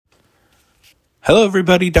Hello,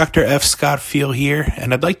 everybody. Dr. F. Scott Field here,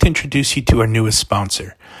 and I'd like to introduce you to our newest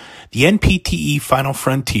sponsor. The NPTE Final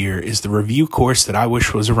Frontier is the review course that I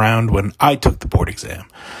wish was around when I took the board exam.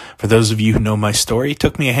 For those of you who know my story, it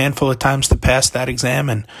took me a handful of times to pass that exam,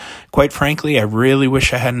 and quite frankly, I really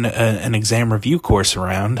wish I had an exam review course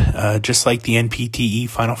around, just like the NPTE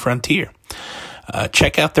Final Frontier.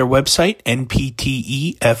 Check out their website,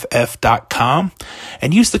 npteff.com,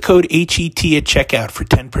 and use the code HET at checkout for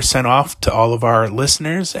 10% off to all of our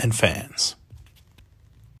listeners and fans.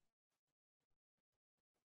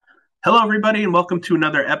 Hello, everybody, and welcome to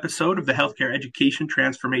another episode of the Healthcare Education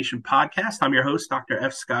Transformation Podcast. I'm your host, Dr.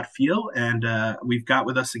 F. Scott Field, and we've got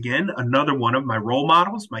with us again another one of my role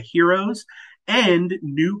models, my heroes, and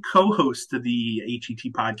new co-host to the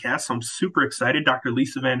HET podcast. So I'm super excited, Dr.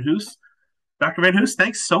 Lisa VanHoose. Dr. VanHoose,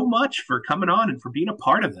 thanks so much for coming on and for being a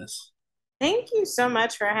part of this. Thank you so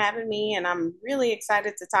much for having me. And I'm really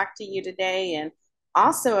excited to talk to you today and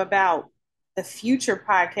also about the future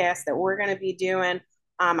podcast that we're going to be doing.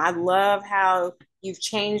 I love how you've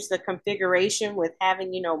changed the configuration with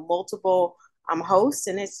having, multiple hosts,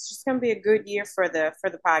 and it's just going to be a good year for the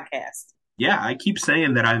podcast. Yeah, I keep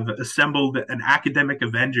saying that I've assembled an academic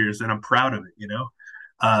Avengers, and I'm proud of it,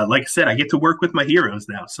 like I said, I get to work with my heroes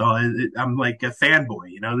now, so I'm like a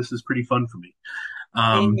fanboy. This is pretty fun for me.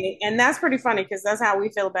 And that's pretty funny because that's how we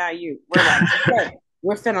feel about you. We're like, okay,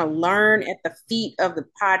 we're finna learn at the feet of the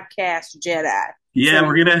podcast Jedi. Yeah, so,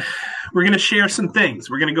 we're gonna share some things.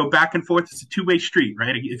 We're gonna go back and forth. It's a two-way street,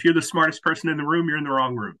 right? If you're the smartest person in the room, you're in the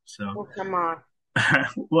wrong room. So, come on.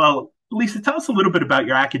 Well, Lisa, tell us a little bit about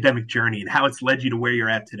your academic journey and how it's led you to where you're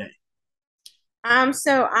at today.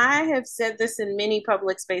 So I have said this in many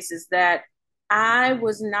public spaces that I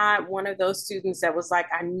was not one of those students that was like,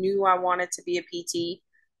 I knew I wanted to be a PT.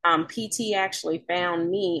 PT actually found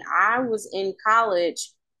me. I was in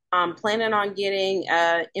college planning on getting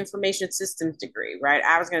an information systems degree, right?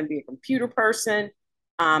 I was going to be a computer person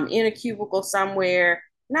in a cubicle somewhere,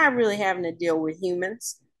 not really having to deal with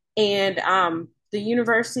humans. And the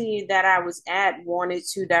university that I was at wanted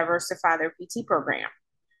to diversify their PT program.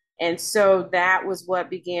 And so that was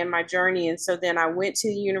what began my journey. And so then I went to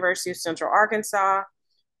the University of Central Arkansas.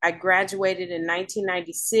 I graduated in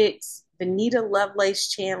 1996. Benita Lovelace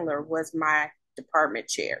Chandler was my department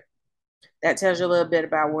chair. That tells you a little bit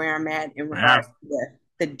about where I'm at in regards to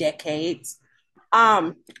the decades.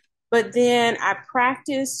 But then I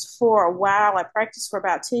practiced for a while. I practiced for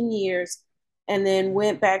about 10 years and then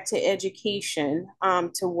went back to education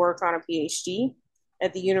to work on a PhD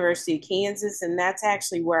at the University of Kansas. And that's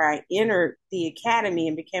actually where I entered the academy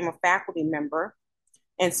and became a faculty member.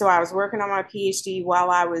 And so I was working on my PhD while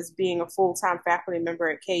I was being a full-time faculty member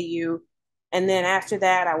at KU. And then after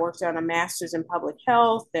that, I worked on a master's in public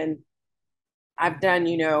health. And I've done,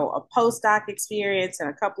 a postdoc experience and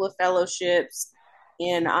a couple of fellowships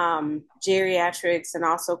in geriatrics and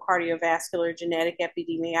also cardiovascular genetic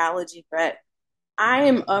epidemiology. But I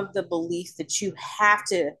am of the belief that you have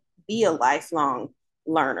to be a lifelong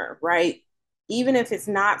learner, right? Even if it's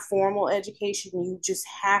not formal education, you just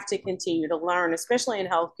have to continue to learn, especially in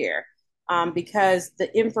healthcare, because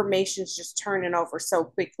the information is just turning over so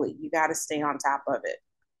quickly. You got to stay on top of it.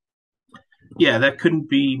 Yeah, that couldn't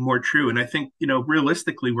be more true. And I think,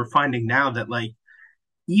 realistically, we're finding now that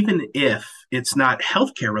even if it's not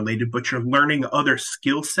healthcare related, but you're learning other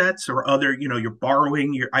skill sets or other, you're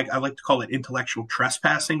borrowing I like to call it intellectual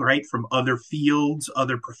trespassing, right? From other fields,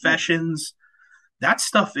 other professions. That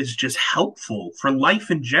stuff is just helpful for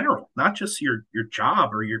life in general, not just your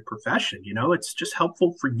job or your profession. It's just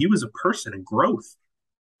helpful for you as a person and growth.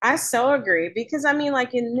 I so agree because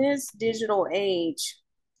in this digital age,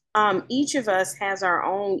 each of us has our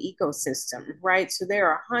own ecosystem, right? So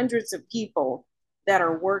there are hundreds of people that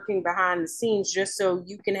are working behind the scenes just so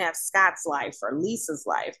you can have Scott's life or Lisa's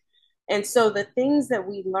life. And so the things that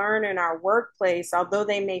we learn in our workplace, although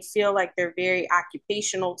they may feel like they're very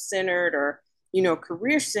occupational centered or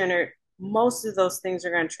career centered, most of those things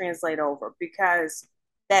are going to translate over because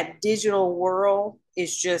that digital world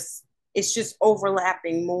is just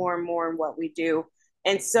overlapping more and more in what we do.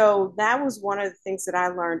 And so that was one of the things that I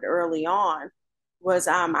learned early on was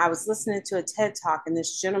I was listening to a TED Talk and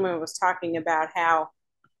this gentleman was talking about how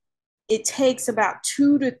it takes about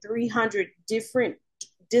 200 to 300 different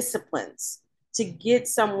disciplines to get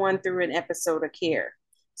someone through an episode of care.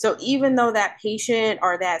 So even though that patient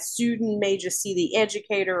or that student may just see the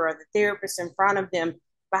educator or the therapist in front of them,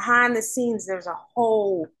 behind the scenes, there's a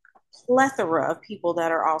whole plethora of people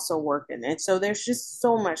that are also working. And so there's just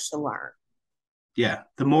so much to learn. Yeah.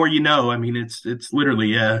 The more you know, it's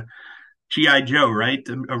literally G.I. Joe, right?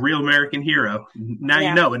 A real American hero. Now you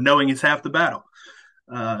Yeah. know, and knowing is half the battle.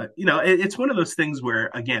 It's one of those things where,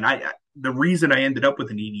 again, the reason I ended up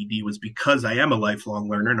with an EDD was because I am a lifelong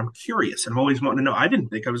learner and I'm curious and I'm always wanting to know. I didn't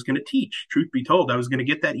think I was going to teach. Truth be told, I was going to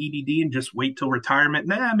get that EDD and just wait till retirement.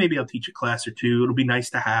 Nah, maybe I'll teach a class or two. It'll be nice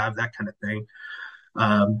to have that kind of thing.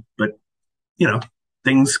 But you know,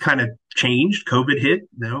 things kind of changed. COVID hit.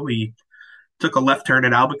 We took a left turn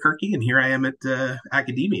at Albuquerque, and here I am at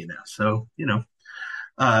academia now. So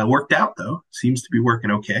worked out though. Seems to be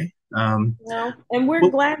working okay. Well, and we're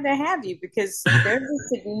Well, glad to have you because there's a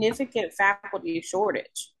significant faculty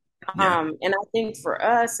shortage. yeah, And I think for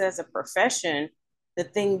us as a profession, the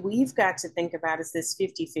thing we've got to think about is this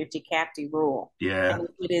 50-50 CAPTI rule. yeah. And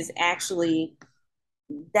it is actually,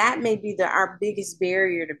 that may be our biggest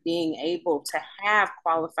barrier to being able to have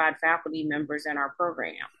qualified faculty members in our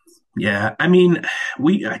program. Yeah, I mean,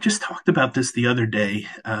 I just talked about this the other day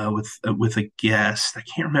with a guest. I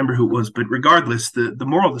can't remember who it was, but regardless, the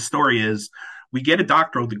moral of the story is we get a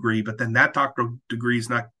doctoral degree, but then that doctoral degree is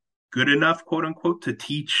not good enough, quote unquote, to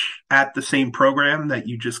teach at the same program that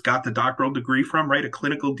you just got the doctoral degree from, right? A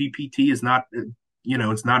clinical DPT is not,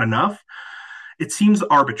 it's not enough. It seems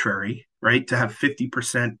arbitrary, right, to have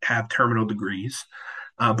 50% have terminal degrees.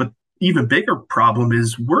 But even bigger problem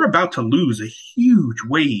is we're about to lose a huge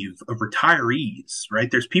wave of retirees, right?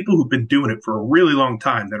 There's people who've been doing it for a really long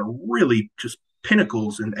time that are really just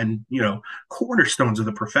pinnacles and cornerstones of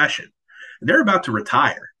the profession. And they're about to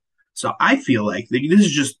retire. So I feel like this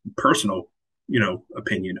is just personal,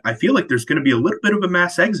 opinion. I feel like there's going to be a little bit of a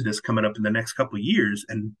mass exodus coming up in the next couple of years,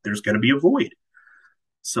 and there's going to be a void.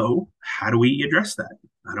 So how do we address that?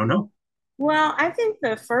 I don't know. Well, I think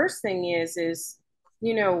the first thing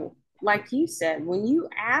you know, like you said, when you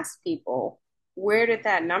ask people, where did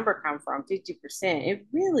that number come from, 50%, it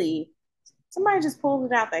really, somebody just pulled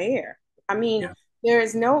it out the air. I mean, Yeah. there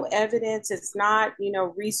is no evidence. It's not,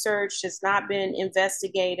 researched. It's not been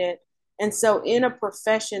investigated. And so in a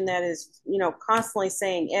profession that is, constantly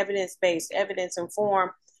saying evidence-based,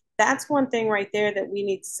 evidence-informed, that's one thing right there that we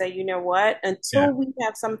need to say, you know what, Yeah. until we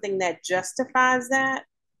have something that justifies that,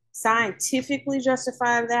 scientifically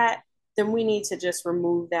justify that, then we need to just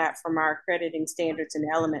remove that from our accrediting standards and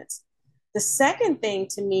elements. The second thing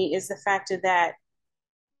to me is the fact of that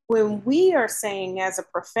when we are saying as a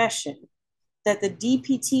profession that the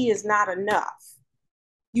DPT is not enough,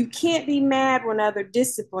 you can't be mad when other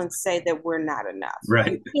disciplines say that we're not enough. You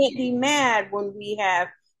Right. can't be mad when we have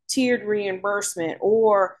tiered reimbursement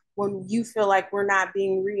or when you feel like we're not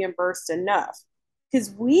being reimbursed enough.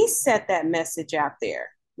 Because we set that message out there,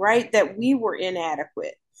 right? That we were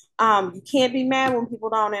inadequate. You can't be mad when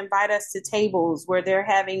people don't invite us to tables where they're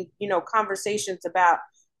having, conversations about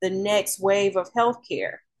the next wave of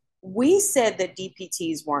healthcare. We said that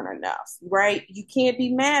DPTs weren't enough, right? You can't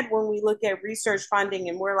be mad when we look at research funding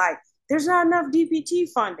and we're like, there's not enough DPT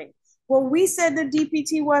funding. Well, we said that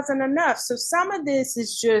DPT wasn't enough. So some of this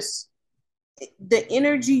is just the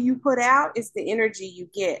energy you put out is the energy you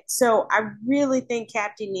get. So I really think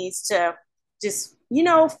Captain needs to just,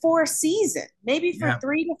 for a season, maybe for Yeah.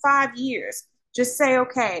 3 to 5 years, just say,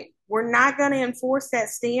 okay, we're not going to enforce that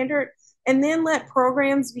standard. And then let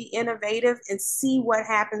programs be innovative and see what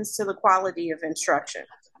happens to the quality of instruction.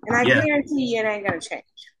 And I Yeah. guarantee you it ain't going to change.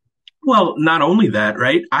 Well, not only that,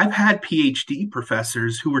 right? I've had PhD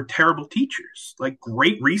professors who were terrible teachers, like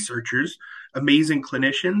great researchers, amazing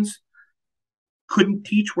clinicians, couldn't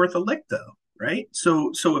teach worth a lick though, right? So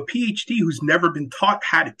a PhD who's never been taught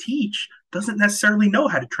how to teach doesn't necessarily know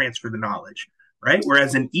how to transfer the knowledge, right?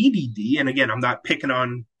 Whereas an EDD, and again, I'm not picking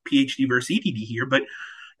on PhD versus EDD here, but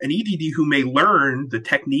an EDD who may learn the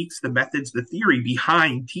techniques, the methods, the theory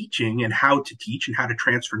behind teaching and how to teach and how to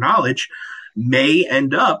transfer knowledge may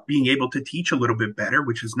end up being able to teach a little bit better,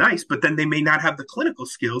 which is nice, but then they may not have the clinical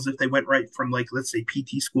skills if they went right from, like, let's say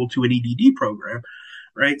PT school to an EDD program,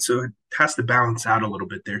 right? So it has to balance out a little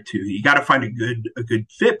bit there too. You got to find a good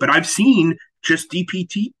fit. But I've seen just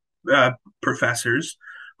DPT professors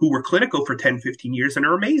who were clinical for 10, 15 years and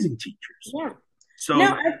are amazing teachers. Yeah. No, So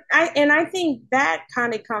I think that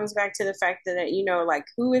kind of comes back to the fact that, like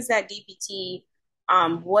who is that DPT?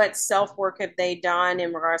 What self work have they done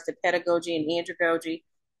in regards to pedagogy and andragogy?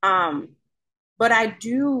 But I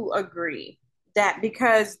do agree that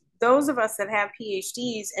because those of us that have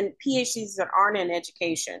PhDs and PhDs that aren't in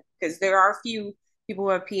education, because there are a few people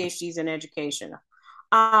who have PhDs in education,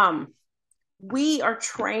 um, we are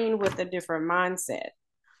trained with a different mindset.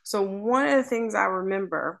 So one of the things I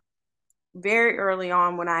remember very early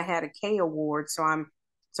on when I had a K award. So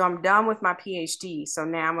I'm done with my PhD. So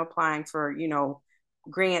now I'm applying for,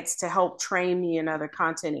 grants to help train me in other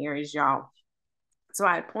content areas, y'all. So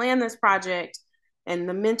I planned this project, and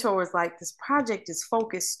the mentor was like, "This project is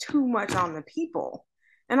focused too much on the people."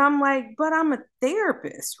 And I'm like, "But I'm a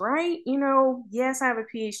therapist, right? Yes, I have a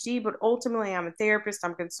PhD, but ultimately I'm a therapist.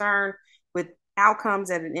 I'm concerned with outcomes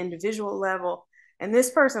at an individual level." And this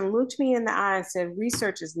person looked me in the eye and said,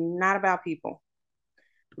 "Research is not about people,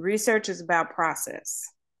 research is about process.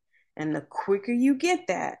 And the quicker you get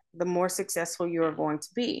that, the more successful you're going to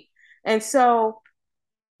be." And so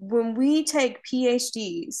when we take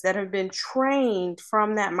PhDs that have been trained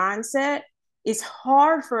from that mindset, it's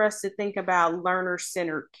hard for us to think about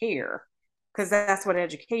learner-centered care, because that's what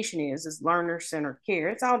education is learner-centered care.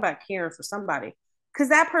 It's all about caring for somebody, because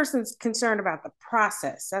that person's concerned about the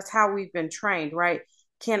process. That's how we've been trained, right?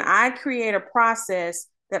 Can I create a process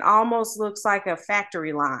that almost looks like a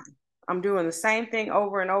factory line? I'm doing the same thing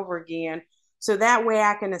over and over again. So that way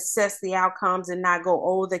I can assess the outcomes and not go,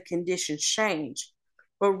 oh, the conditions change.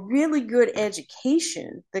 But really good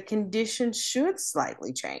education, the conditions should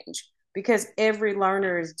slightly change because every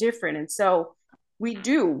learner is different. And so we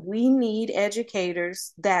need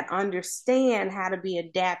educators that understand how to be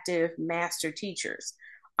adaptive master teachers.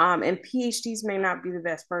 And PhDs may not be the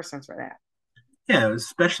best person for that. Yeah,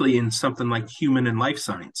 especially in something like human and life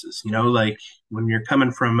sciences. Like when you're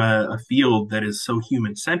coming from a field that is so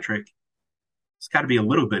human centric, it's got to be a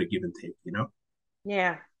little bit of give and take.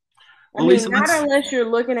 Yeah. I Well, mean, Lisa, not let's. unless you're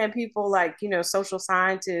looking at people like, social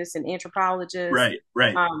scientists and anthropologists. Right,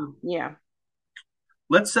 right. Yeah.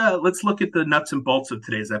 Let's look at the nuts and bolts of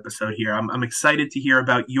today's episode here. I'm excited to hear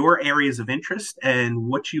about your areas of interest and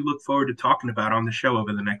what you look forward to talking about on the show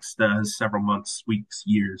over the next several months, weeks,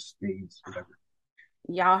 years, days, whatever.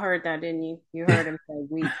 Y'all heard that, didn't you? You heard him say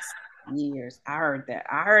weeks, years. I heard that.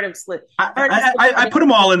 I heard him slip. I, Heard him I, slip I, out I his put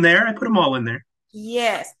them all in there. I put them all in there.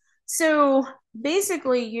 Yes. So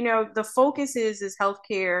basically, the focus is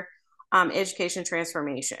healthcare, education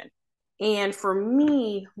transformation. And for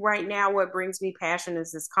me, right now, what brings me passion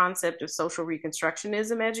is this concept of social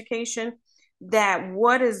reconstructionism education, that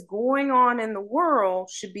what is going on in the world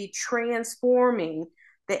should be transforming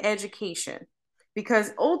the education.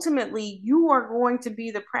 Because ultimately, you are going to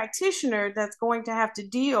be the practitioner that's going to have to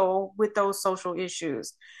deal with those social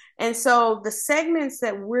issues. And so the segments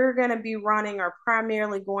that we're going to be running are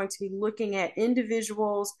primarily going to be looking at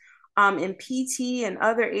individuals in PT and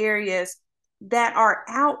other areas that are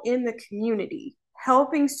out in the community,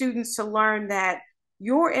 helping students to learn that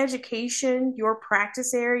your education, your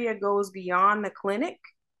practice area goes beyond the clinic,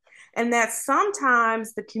 and that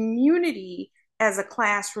sometimes the community as a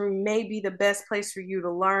classroom may be the best place for you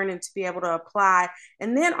to learn and to be able to apply,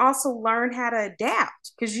 and then also learn how to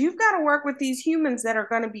adapt, because you've got to work with these humans that are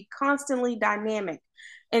going to be constantly dynamic.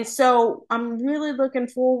 And so I'm really looking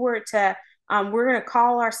forward to we're going to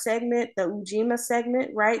call our segment the Ujima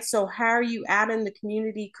segment, right? So how are you out in the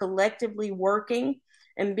community collectively working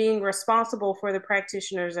and being responsible for the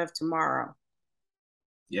practitioners of tomorrow?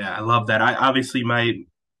 Yeah, I love that. I obviously my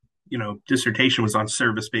dissertation was on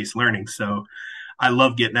service-based learning, so I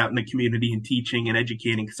love getting out in the community and teaching and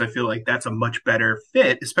educating because I feel like that's a much better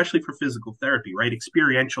fit, especially for physical therapy, right?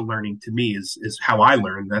 Experiential learning to me is how I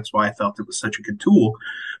learned. That's why I felt it was such a good tool.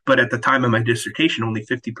 But at the time of my dissertation, only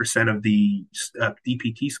 50% of the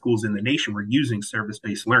DPT schools in the nation were using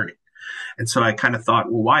service-based learning. And so I kind of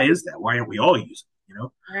thought, well, why is that? Why aren't we all using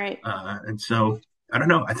it? Right. And so I don't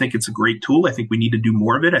know. I think it's a great tool. I think we need to do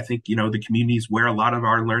more of it. I think, the community is where a lot of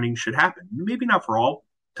our learning should happen. Maybe not for all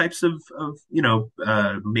types of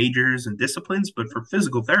majors and disciplines, but for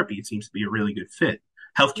physical therapy, it seems to be a really good fit.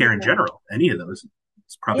 Healthcare in Yeah. general, any of those,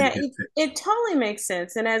 it's probably a Yeah, good it, fit. it totally makes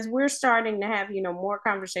sense. And as we're starting to have, more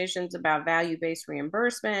conversations about value-based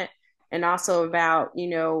reimbursement, and also about,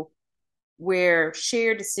 where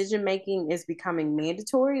shared decision making is becoming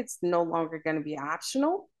mandatory, it's no longer going to be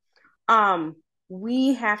optional. Um,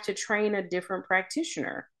 we have to train a different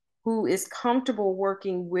practitioner who is comfortable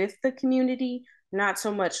working with the community, not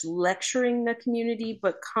so much lecturing the community,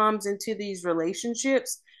 but comes into these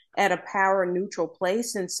relationships at a power neutral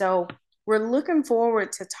place. And so we're looking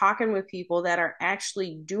forward to talking with people that are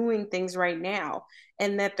actually doing things right now,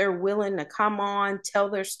 and that they're willing to come on, tell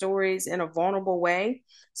their stories in a vulnerable way.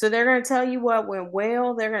 So they're going to tell you what went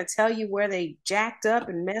well. They're going to tell you where they jacked up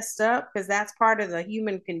and messed up, because that's part of the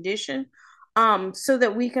human condition, so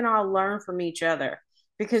that we can all learn from each other.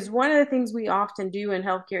 Because one of the things we often do in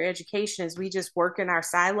healthcare education is we just work in our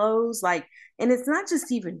silos, like, and it's not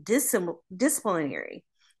just even disciplinary.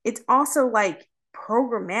 It's also like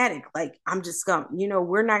programmatic. Like, I'm just going,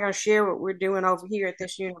 we're not going to share what we're doing over here at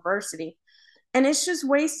this university. And it's just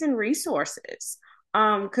wasting resources.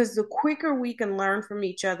 Because the quicker we can learn from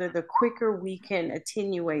each other, the quicker we can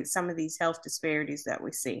attenuate some of these health disparities that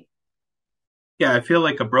we see. Yeah, I feel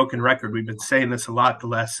like a broken record. We've been saying this a lot the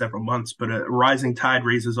last several months, but a rising tide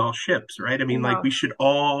raises all ships, right? I You mean, like we know, should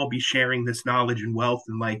all be sharing this knowledge and wealth,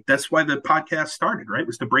 and like that's why the podcast started, right?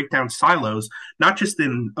 Was to break down silos, not just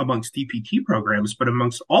in amongst DPT programs, but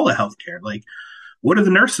amongst all of healthcare. Like what are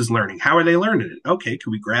the nurses learning? How are they learning it? Okay,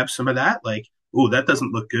 can we grab some of that? Like, oh, that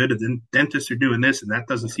doesn't look good. And then dentists are doing this and that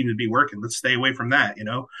doesn't seem to be working. Let's stay away from that, you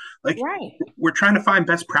know? Like right. we're trying to find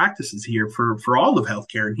best practices here for all of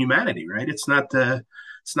healthcare and humanity, right? It's not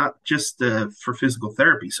just for physical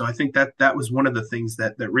therapy. So I think that that was one of the things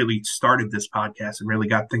that really started this podcast and really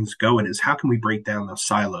got things going is how can we break down those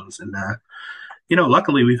silos and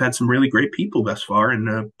luckily we've had some really great people thus far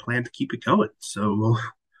and plan to keep it going. So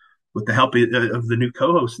with the help of the new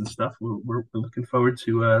co-hosts and stuff, we're looking forward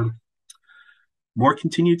to more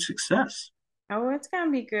continued success. Oh, it's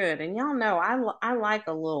gonna be good. And y'all know I like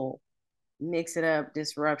a little mix it up,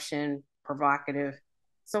 disruption, provocative.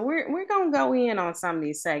 So we're gonna go in on some of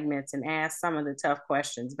these segments and ask some of the tough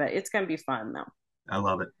questions, but it's gonna be fun though. I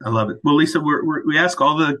love it. I love it. Well, Lisa, we ask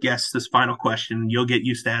all the guests this final question. You'll get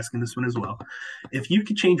used to asking this one as well. If you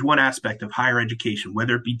could change one aspect of higher education,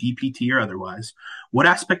 whether it be DPT or otherwise, what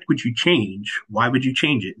aspect would you change? Why would you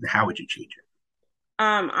change it? And how would you change it?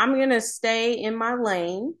 I'm gonna stay in my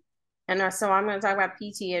lane, and so I'm gonna talk about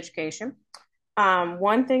PT education.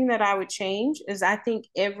 One thing that I would change is I think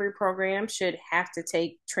every program should have to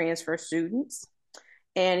take transfer students.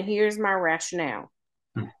 And here's my rationale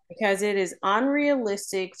Hmm. because it is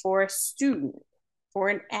unrealistic for a student, for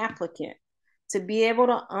an applicant, to be able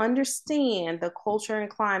to understand the culture and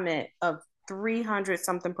climate of 300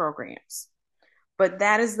 something programs. But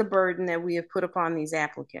that is the burden that we have put upon these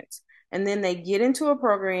applicants. And then they get into a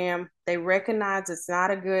program, they recognize it's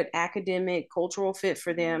not a good academic, cultural fit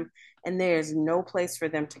for them, and there's no place for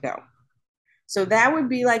them to go. So that would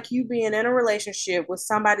be like you being in a relationship with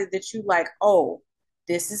somebody that you like, oh,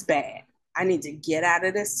 this is bad. I need to get out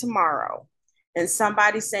of this tomorrow. And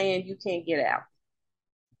somebody saying you can't get out.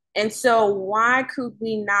 And so, why could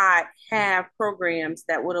we not have programs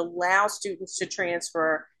that would allow students to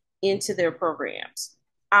transfer into their programs?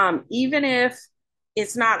 Even if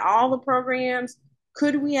it's not all the programs,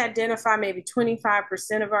 could we identify maybe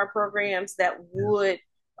 25% of our programs that would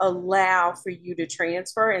allow for you to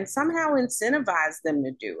transfer and somehow incentivize them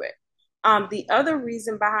to do it? The other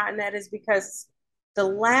reason behind that is because the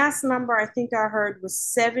last number I think I heard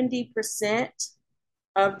was 70%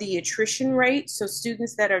 of the attrition rate. So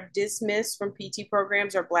students that are dismissed from PT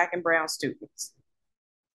programs are Black and Brown students.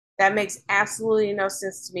 That makes absolutely no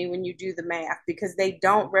sense to me when you do the math because they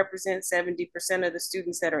don't represent 70% of the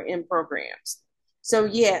students that are in programs. So,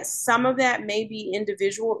 yes, some of that may be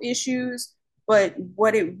individual issues, but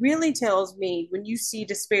what it really tells me when you see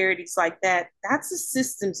disparities like that, that's a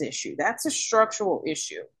systems issue, that's a structural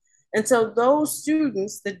issue. And so, those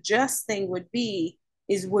students, the just thing would be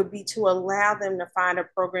to allow them to find a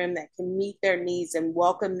program that can meet their needs and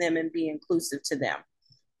welcome them and be inclusive to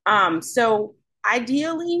them. So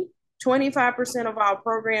ideally, 25% of all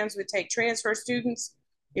programs would take transfer students.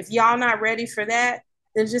 If y'all not ready for that,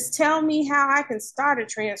 then just tell me how I can start a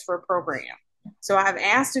transfer program. So I've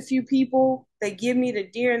asked a few people, they give me the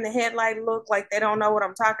deer in the headlight look like they don't know what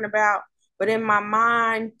I'm talking about. But in my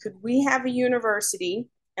mind, could we have a university,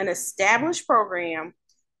 an established program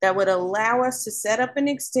that would allow us to set up an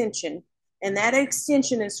extension? And that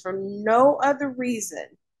extension is for no other reason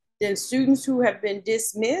than students who have been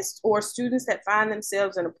dismissed or students that find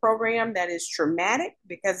themselves in a program that is traumatic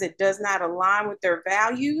because it does not align with their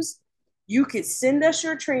values. You could send us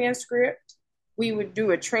your transcript. We would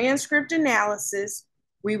do a transcript analysis.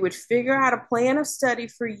 We would figure out a plan of study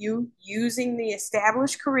for you using the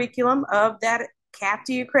established curriculum of that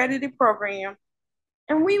CAPTE accredited program,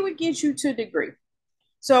 and we would get you to a degree.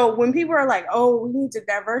 So when people are like, oh, we need to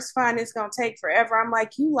diversify and it's going to take forever, I'm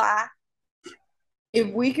like, you lie. If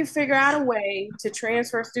we could figure out a way to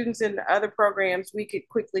transfer students into other programs, we could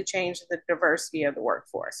quickly change the diversity of the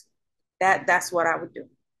workforce. That's what I would do.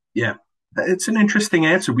 Yeah, it's an interesting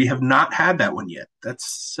answer. We have not had that one yet.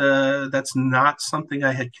 That's not something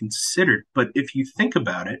I had considered. But if you think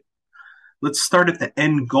about it, let's start at the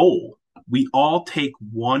end goal. We all take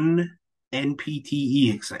one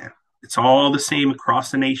NPTE exam. It's all the same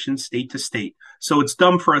across the nation, state to state. So it's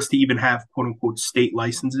dumb for us to even have quote unquote state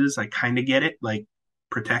licenses. I kind of get it, like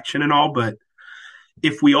protection and all. But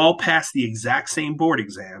if we all pass the exact same board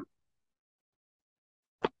exam,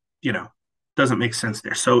 you know, doesn't make sense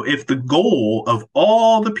there. So if the goal of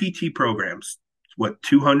all the PT programs, what,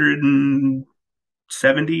 260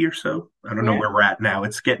 70 or so. I don't know Yeah. where we're at now.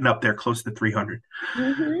 It's getting up there close to 300.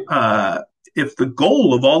 Hmm. Uh, if the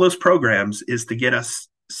goal of all those programs is to get us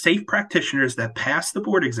safe practitioners that pass the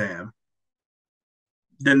board exam,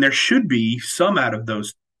 then there should be some out of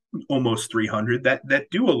those almost 300 that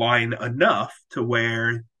do align enough to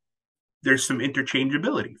where there's some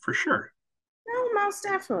interchangeability for sure. No, most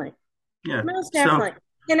definitely. Yeah. Most So, definitely.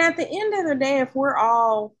 And at the end of the day, if we're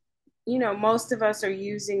all, most of us are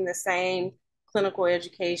using the same clinical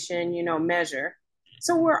education, measure.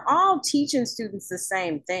 So we're all teaching students the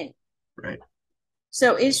same thing. right.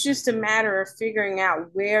 So it's just a matter of figuring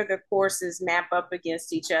out where the courses map up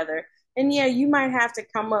against each other. And yeah, you might have to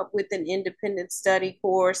come up with an independent study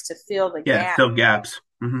course to fill the Yeah. gap. Fill gaps.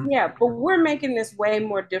 Yeah, but we're making this way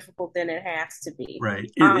more difficult than it has to be. Right.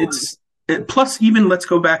 Um, Plus, even let's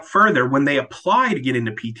go back further. When they apply to get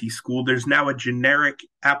into PT school, there's now a generic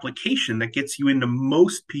application that gets you into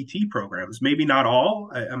most PT programs. Maybe not all.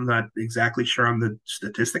 I'm not exactly sure on the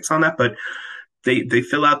statistics on that, but they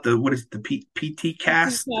fill out the what is it, the PT PT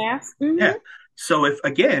cast? class. Yeah. Hmm. So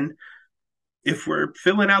if we're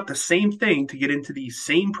filling out the same thing to get into these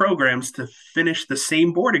same programs to finish the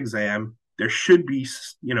same board exam, there should be,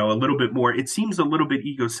 a little bit more. It seems a little bit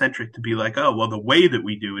egocentric to be like, oh, well, the way that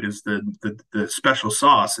we do it is the special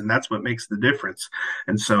sauce, and that's what makes the difference.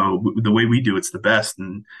 And so the way we do it's the best,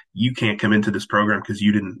 and you can't come into this program because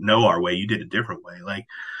you didn't know our way. You did a different way. Like,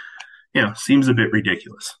 seems a bit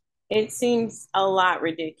ridiculous. It seems a lot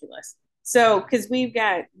ridiculous. So, because we've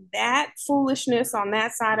got that foolishness on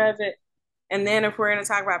that side of it, and then if we're going to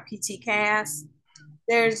talk about PT CAS,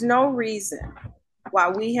 there's no reason why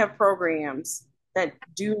we have programs that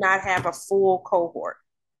do not have a full cohort.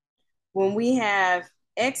 When we have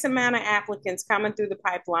X amount of applicants coming through the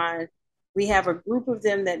pipeline, we have a group of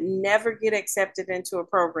them that never get accepted into a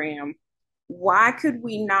program. Why could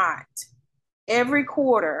we not every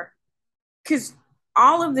quarter? Because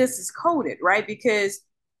all of this is coded, right? Because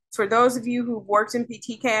for those of you who've worked in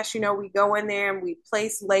PT Cash, we go in there and we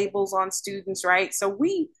place labels on students, right? So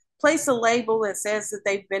we place a label that says that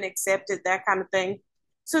they've been accepted, that kind of thing.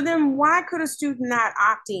 So then why could a student not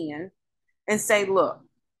opt in and say, look,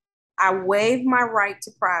 I waive my right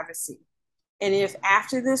to privacy. And if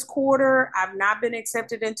after this quarter I've not been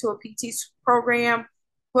accepted into a PT program,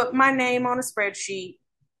 put my name on a spreadsheet,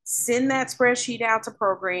 send that spreadsheet out to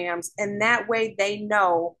programs, and that way they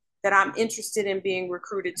know that I'm interested in being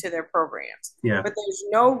recruited to their programs. Yeah. But there's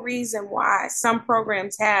no reason why some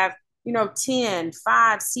programs have,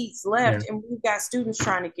 5 seats Yeah. left, and we've got students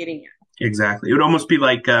trying to get in. Exactly. It would almost be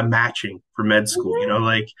like matching for med school. Mm-hmm.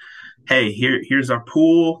 Like, hey, here's our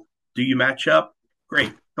pool. Do you match up?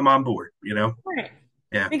 Great, come on board. Right.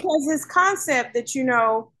 Yeah, Because this concept that,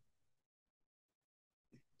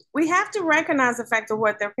 we have to recognize the fact of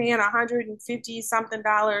what they're paying 150 something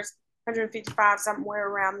dollars, 155 somewhere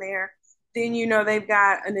around there. Then they've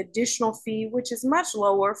got an additional fee, which is much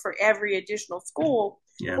lower for every additional school.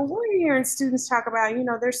 yeah, But we're hearing students talk about,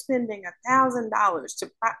 they're spending $1,000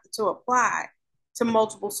 to apply to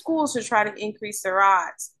multiple schools to try to increase their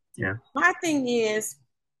odds. yeah, My thing is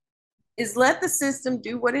let the system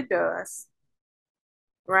do what it does,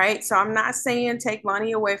 right? So I'm not saying take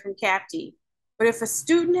money away from CAPT, but if a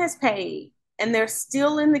student has paid and they're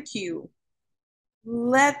still in the queue,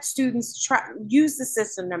 let students try use the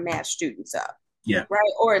system to match students up, yeah,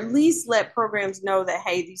 right? Or at least let programs know that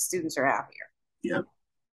hey, these students are out here. yeah.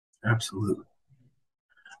 Absolutely.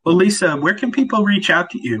 Well, Lisa, where can people reach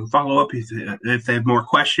out to you and follow up if they have more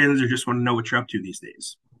questions or just want to know what you're up to these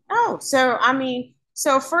days? Oh, so I mean,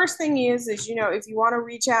 so first thing is if you want to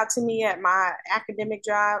reach out to me at my academic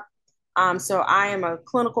job, so I am a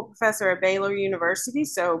clinical professor at Baylor University,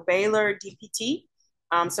 so Baylor DPT.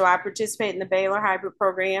 So I participate in the Baylor hybrid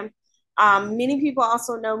program. Many people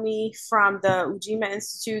also know me from the Ujima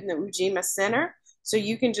Institute and the Ujima Center. So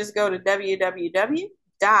you can just go to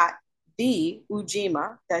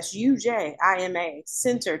www.theujima, that's UJIMA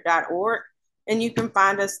center.org, and you can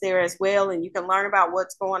find us there as well. And you can learn about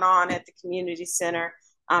what's going on at the community center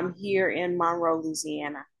here in Monroe,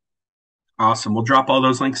 Louisiana. Awesome. We'll drop all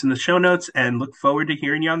those links in the show notes and look forward to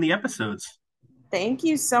hearing you on the episodes. Thank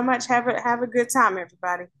you so much. Have a good time,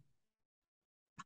 everybody.